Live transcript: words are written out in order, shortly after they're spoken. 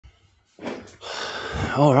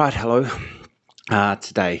All right, hello.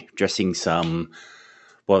 Today, addressing some,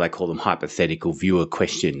 what they call them, hypothetical viewer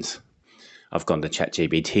questions. I've gone to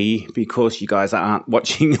ChatGPT because you guys aren't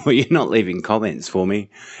watching or you're not leaving comments for me.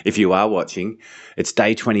 If you are watching, it's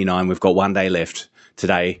day 29. We've got one day left,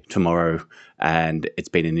 today, tomorrow, and it's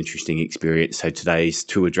been an interesting experience. So today's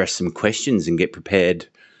to address some questions and get prepared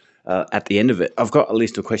at the end of it. I've got a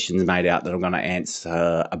list of questions made out that I'm going to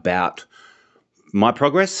answer about my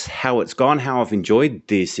progress, how it's gone, how I've enjoyed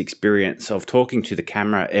this experience of talking to the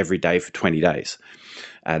camera every day for 20 days.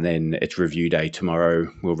 And then it's review day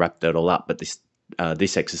tomorrow. We'll wrap that all up. But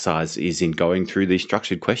this exercise is in going through these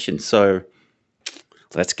structured questions. So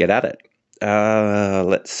let's get at it.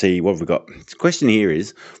 Let's see what we've got. The question here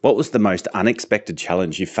is, what was the most unexpected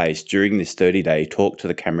challenge you faced during this 30-day talk to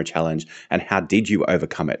the camera challenge, and how did you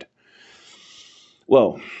overcome it?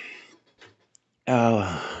 Well,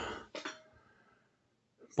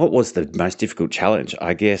 what was the most difficult challenge?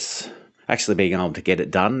 I guess actually being able to get it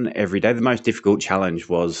done every day. The most difficult challenge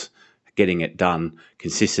was getting it done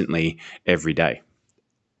consistently every day.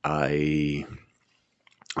 I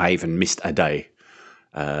even missed a day.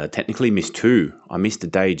 Technically missed two. I missed a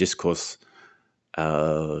day just because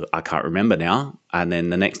I can't remember now. And then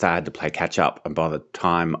the next day I had to play catch up. And by the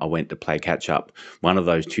time I went to play catch up, one of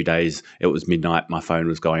those 2 days, it was midnight. My phone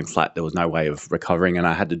was going flat. There was no way of recovering. And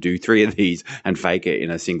I had to do 3 of these and fake it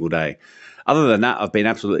in a single day. Other than that, I've been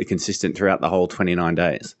absolutely consistent throughout the whole 29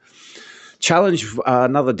 days.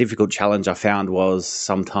 Another difficult challenge I found was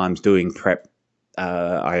sometimes doing prep.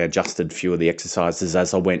 I adjusted a few of the exercises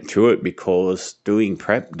as I went through it, because doing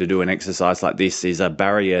prep to do an exercise like this is a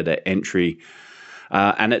barrier to entry.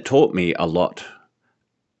 And it taught me a lot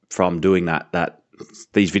from doing that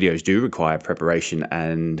these videos do require preparation,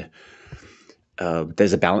 and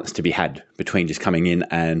there's a balance to be had between just coming in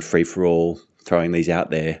and free-for-all, throwing these out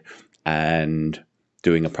there, and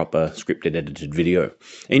doing a proper scripted, edited video.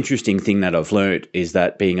 Interesting thing that I've learned is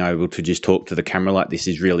that being able to just talk to the camera like this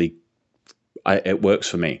is really, it works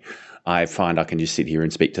for me. I find I can just sit here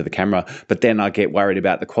and speak to the camera, but then I get worried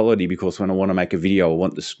about the quality, because when I want to make a video, I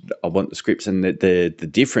want the scripts, and the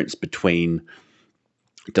difference between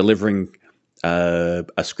delivering a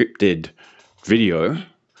scripted video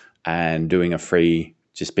and doing a free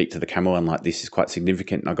just speak to the camera one like this is quite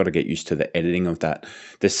significant. And I've got to get used to the editing of that.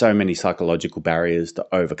 There's so many psychological barriers to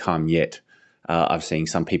overcome yet. I've seen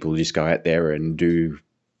some people just go out there and do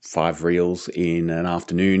 5 reels in an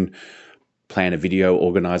afternoon, plan a video,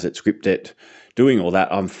 organize it, script it. Doing all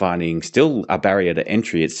that, I'm finding still a barrier to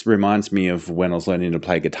entry. It reminds me of when I was learning to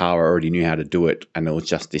play guitar. I already knew how to do it, and there was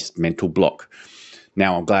just this mental block.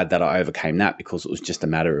 Now I'm glad that I overcame that, because it was just a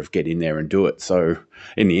matter of get in there and do it. So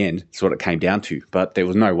in the end, it's what it came down to. But there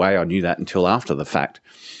was no way I knew that until after the fact.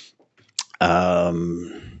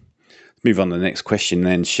 Move on to the next question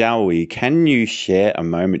then, shall we? Can you share a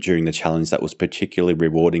moment during the challenge that was particularly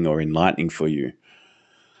rewarding or enlightening for you?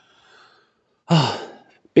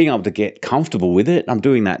 Being able to get comfortable with it. I'm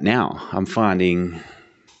doing that now. I'm finding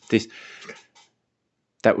this,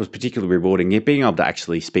 that was particularly rewarding. Being able to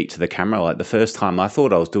actually speak to the camera. Like the first time I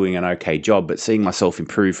thought I was doing an okay job, but seeing myself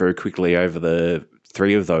improve very quickly over the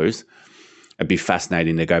 3 of those, it'd be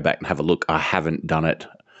fascinating to go back and have a look. I haven't done it.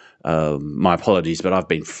 My apologies, but I've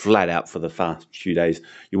been flat out for the past few days.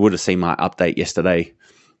 You would have seen my update yesterday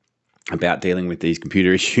about dealing with these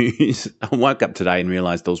computer issues. I woke up today and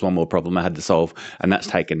realized there was one more problem I had to solve, and that's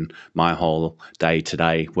taken my whole day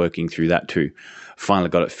today working through that too. Finally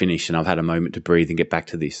got it finished, and I've had a moment to breathe and get back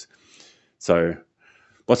to this. So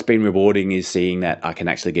what's been rewarding is seeing that I can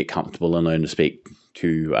actually get comfortable and learn to speak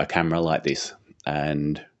to a camera like this,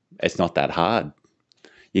 and it's not that hard.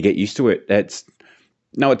 You get used to it. It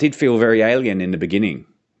did feel very alien in the beginning.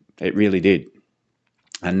 It really did.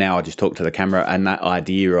 And now I just talk to the camera, and that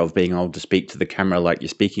idea of being able to speak to the camera like you're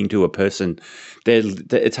speaking to a person,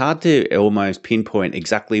 it's hard to almost pinpoint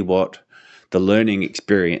exactly what the learning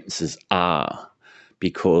experiences are,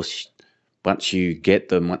 because once you get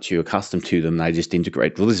them, once you're accustomed to them, they just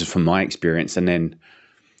integrate. Well, this is from my experience. And then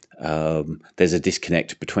there's a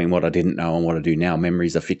disconnect between what I didn't know and what I do now.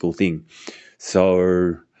 Memory's a fickle thing.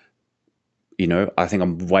 So, I think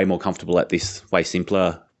I'm way more comfortable at this, way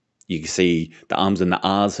simpler. You can see the ums and the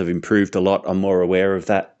ahs have improved a lot. I'm more aware of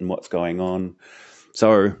that and what's going on.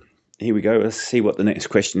 So here we go. Let's see what the next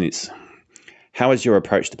question is. How has your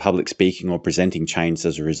approach to public speaking or presenting changed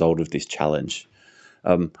as a result of this challenge?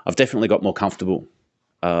 I've definitely got more comfortable.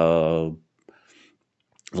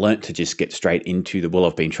 Learnt to just get straight into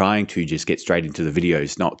I've been trying to just get straight into the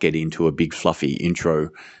videos, not get into a big fluffy intro,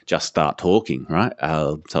 just start talking, right?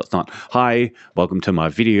 So it's not, hi, welcome to my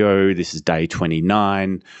video. This is day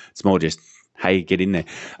 29. It's more just, hey, get in there.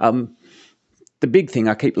 The big thing,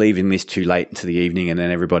 I keep leaving this too late into the evening and then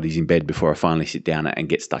everybody's in bed before I finally sit down and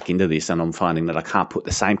get stuck into this. And I'm finding that I can't put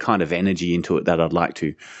the same kind of energy into it that I'd like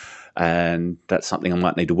to. And that's something I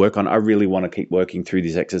might need to work on. I really want to keep working through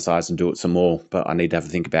this exercise and do it some more, but I need to have a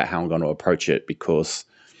think about how I'm going to approach it, because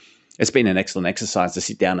it's been an excellent exercise to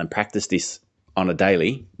sit down and practice this on a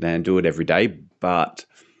daily and do it every day. But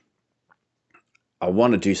I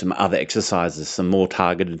want to do some other exercises, some more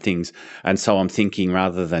targeted things. And so I'm thinking,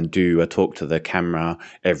 rather than do a talk to the camera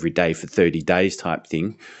every day for 30 days type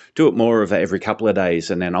thing, do it more of every couple of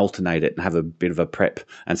days and then alternate it and have a bit of a prep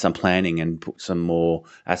and some planning and put some more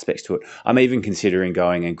aspects to it. I'm even considering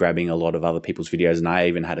going and grabbing a lot of other people's videos, and I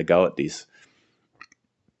even had a go at this,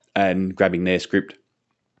 and grabbing their script,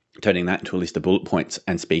 turning that into a list of bullet points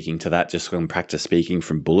and speaking to that, just going to practice speaking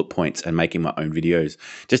from bullet points and making my own videos,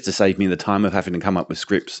 just to save me the time of having to come up with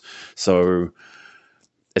scripts. So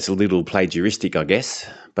it's a little plagiaristic, I guess,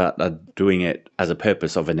 but doing it as a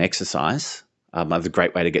purpose of an exercise is a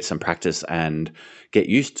great way to get some practice and get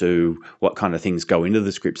used to what kind of things go into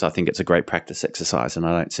the scripts. I think it's a great practice exercise, and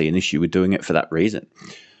I don't see an issue with doing it for that reason.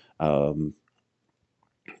 I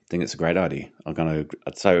think it's a great idea. I've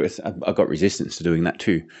got resistance to doing that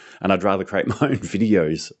too, and I'd rather create my own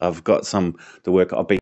videos. I've got the work I've been